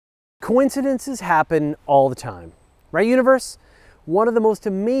Coincidences happen all the time, right, universe? One of the most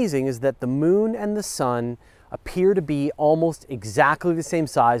amazing is that the moon and the sun appear to be almost exactly the same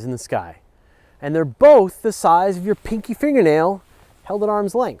size in the sky. And they're both the size of your pinky fingernail held at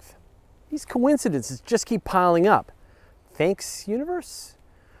arm's length. These coincidences just keep piling up. Thanks, universe?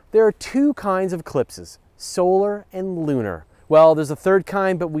 There are two kinds of eclipses, solar and lunar. Well, there's a third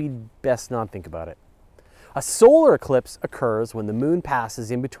kind, but we'd best not think about it. A solar eclipse occurs when the moon passes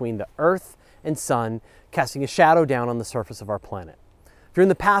in between the Earth and sun, casting a shadow down on the surface of our planet. If you're in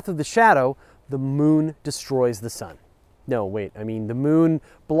the path of the shadow, the moon destroys the sun. No, wait, I mean the moon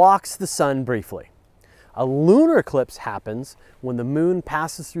blocks the sun briefly. A lunar eclipse happens when the moon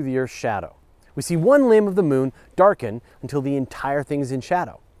passes through the Earth's shadow. We see one limb of the moon darken until the entire thing is in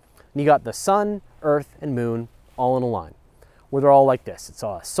shadow. And you got the sun, Earth, and moon all in a line, where they're all like this. It's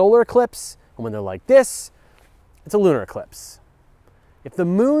a solar eclipse, and when they're like this, it's a lunar eclipse. If the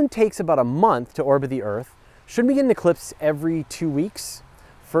moon takes about a month to orbit the Earth, shouldn't we get an eclipse every 2 weeks?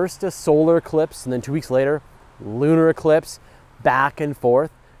 First a solar eclipse, and then 2 weeks later, lunar eclipse, back and forth,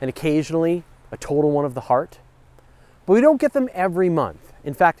 and occasionally a total one of the heart. But we don't get them every month.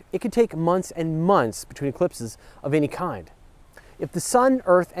 In fact, it could take months and months between eclipses of any kind. If the sun,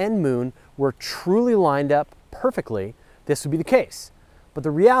 Earth, and moon were truly lined up perfectly, this would be the case. But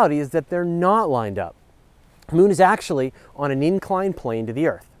the reality is that they're not lined up. The moon is actually on an inclined plane to the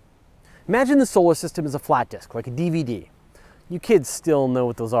Earth. Imagine the solar system as a flat disk, like a DVD. You kids still know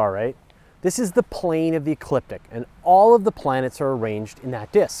what those are, right? This is the plane of the ecliptic, and all of the planets are arranged in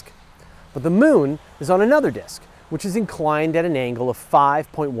that disk. But the moon is on another disk, which is inclined at an angle of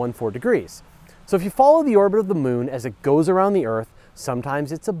 5.14 degrees. So if you follow the orbit of the moon as it goes around the Earth,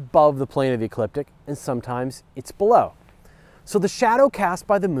 sometimes it's above the plane of the ecliptic, and sometimes it's below. So the shadow cast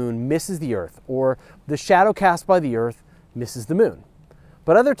by the moon misses the Earth, or the shadow cast by the Earth misses the moon.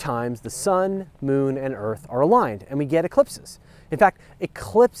 But other times, the sun, moon, and Earth are aligned, and we get eclipses. In fact,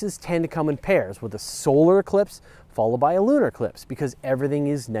 eclipses tend to come in pairs, with a solar eclipse followed by a lunar eclipse, because everything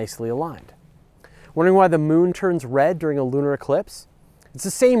is nicely aligned. Wondering why the moon turns red during a lunar eclipse? It's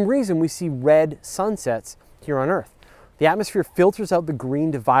the same reason we see red sunsets here on Earth. The atmosphere filters out the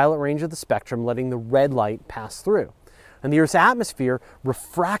green to violet range of the spectrum, letting the red light pass through. And the Earth's atmosphere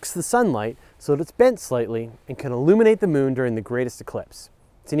refracts the sunlight so that it's bent slightly and can illuminate the moon during the greatest eclipse.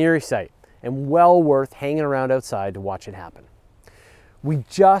 It's an eerie sight and well worth hanging around outside to watch it happen. We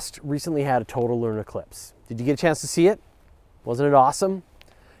just recently had a total lunar eclipse. Did you get a chance to see it? Wasn't it awesome?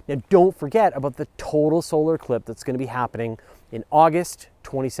 Now don't forget about the total solar eclipse that's going to be happening in August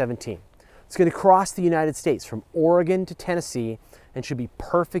 2017. It's going to cross the United States from Oregon to Tennessee and should be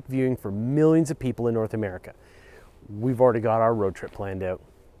perfect viewing for millions of people in North America. We've already got our road trip planned out.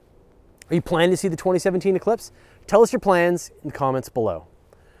 Are you planning to see the 2017 eclipse? Tell us your plans in the comments below.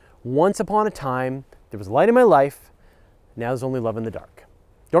 Once upon a time, there was light in my life. Now there's only love in the dark.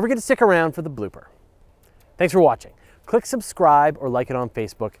 Don't forget to stick around for the blooper. Thanks for watching. Click subscribe or like it on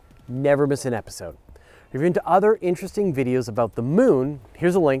Facebook. Never miss an episode. If you're into other interesting videos about the moon,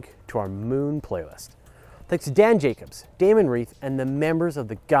 here's a link to our moon playlist. Thanks to Dan Jacobs, Damon Reith, and the members of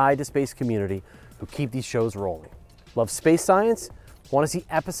the Guide to Space community who keep these shows rolling. Love space science? Want to see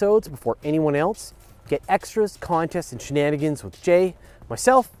episodes before anyone else? Get extras, contests, and shenanigans with Jay,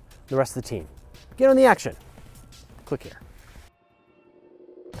 myself, and the rest of the team. Get on the action. Click here.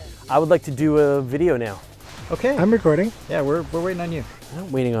 I would like to do a video now. Okay. I'm recording. Yeah, we're waiting on you. You're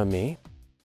not waiting on me.